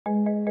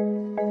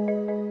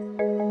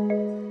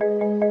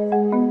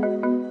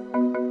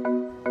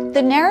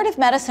The narrative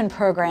medicine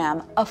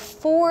program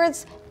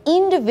affords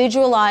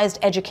individualized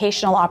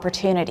educational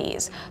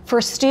opportunities for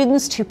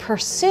students to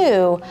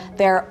pursue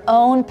their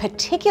own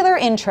particular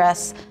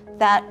interests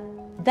that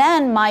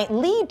then might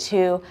lead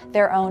to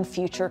their own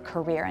future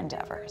career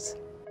endeavors.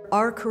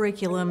 Our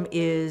curriculum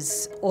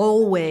is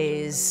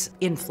always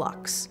in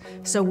flux.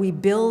 So we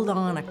build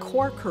on a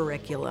core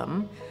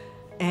curriculum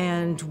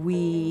and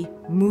we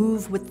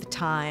move with the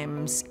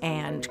times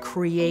and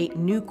create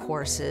new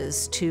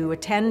courses to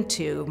attend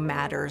to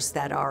matters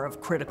that are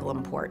of critical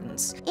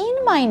importance. In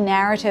my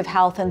narrative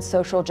health and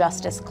social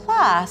justice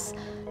class,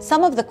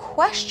 some of the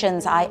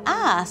questions I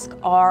ask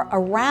are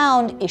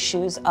around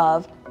issues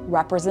of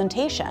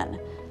representation.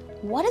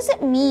 What does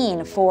it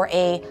mean for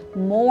a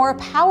more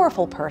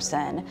powerful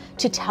person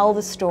to tell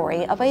the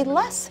story of a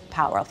less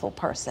powerful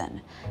person?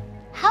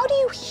 How do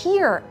you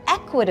hear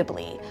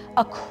equitably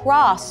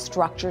across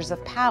structures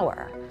of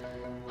power?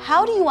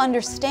 How do you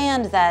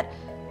understand that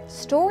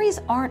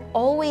stories aren't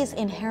always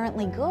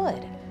inherently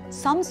good?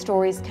 Some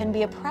stories can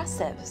be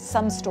oppressive,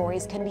 some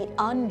stories can be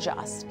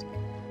unjust.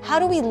 How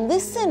do we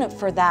listen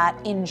for that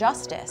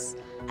injustice?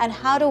 And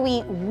how do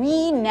we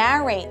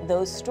re-narrate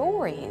those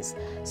stories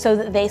so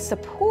that they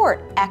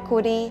support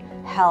equity,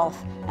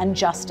 health, and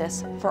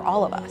justice for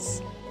all of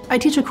us? I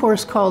teach a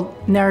course called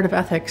Narrative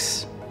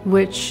Ethics,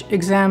 which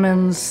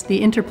examines the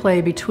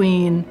interplay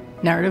between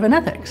narrative and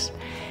ethics.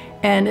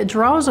 And it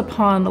draws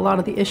upon a lot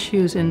of the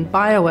issues in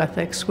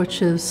bioethics,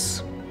 which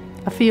is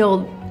a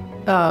field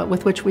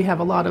with which we have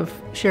a lot of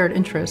shared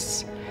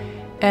interests.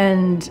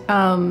 And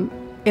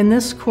in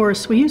this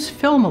course, we use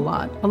film a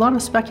lot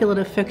of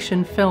speculative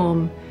fiction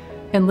film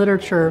and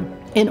literature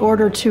in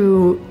order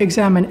to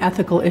examine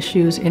ethical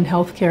issues in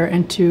healthcare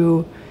and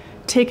to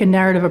take a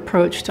narrative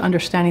approach to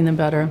understanding them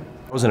better.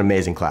 It was an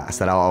amazing class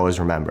that I'll always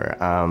remember.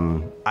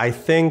 I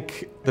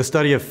think the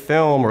study of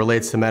film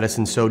relates to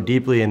medicine so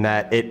deeply in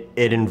that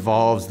it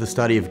involves the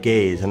study of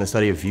gaze and the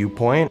study of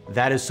viewpoint.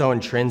 That is so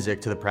intrinsic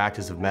to the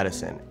practice of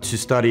medicine. To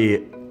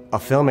study a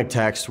filmic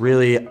text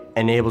really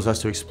enables us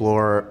to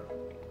explore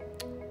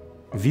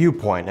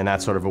viewpoint in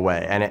that sort of a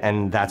way,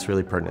 and that's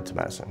really pertinent to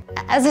medicine.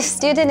 As a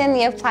student in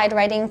the applied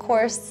writing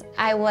course,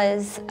 I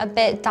was a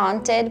bit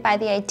daunted by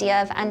the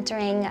idea of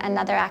entering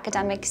another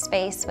academic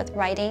space with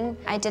writing.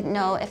 I didn't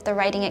know if the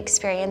writing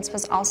experience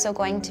was also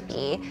going to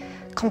be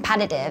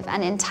competitive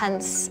and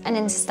intense, and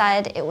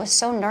instead it was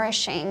so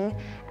nourishing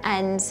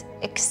and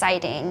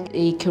exciting.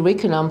 The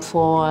curriculum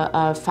for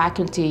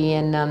faculty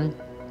in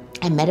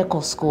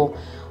medical school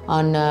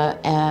on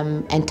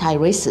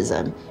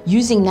anti-racism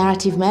using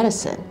narrative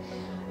medicine.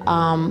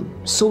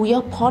 So we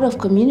are part of a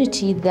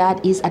community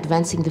that is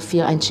advancing the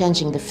field and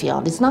changing the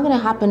field. It's not going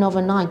to happen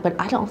overnight, but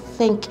I don't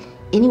think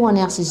anyone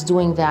else is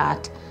doing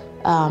that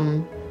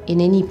in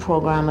any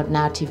program of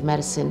narrative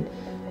medicine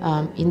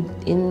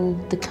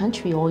in the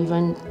country or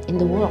even in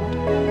the world.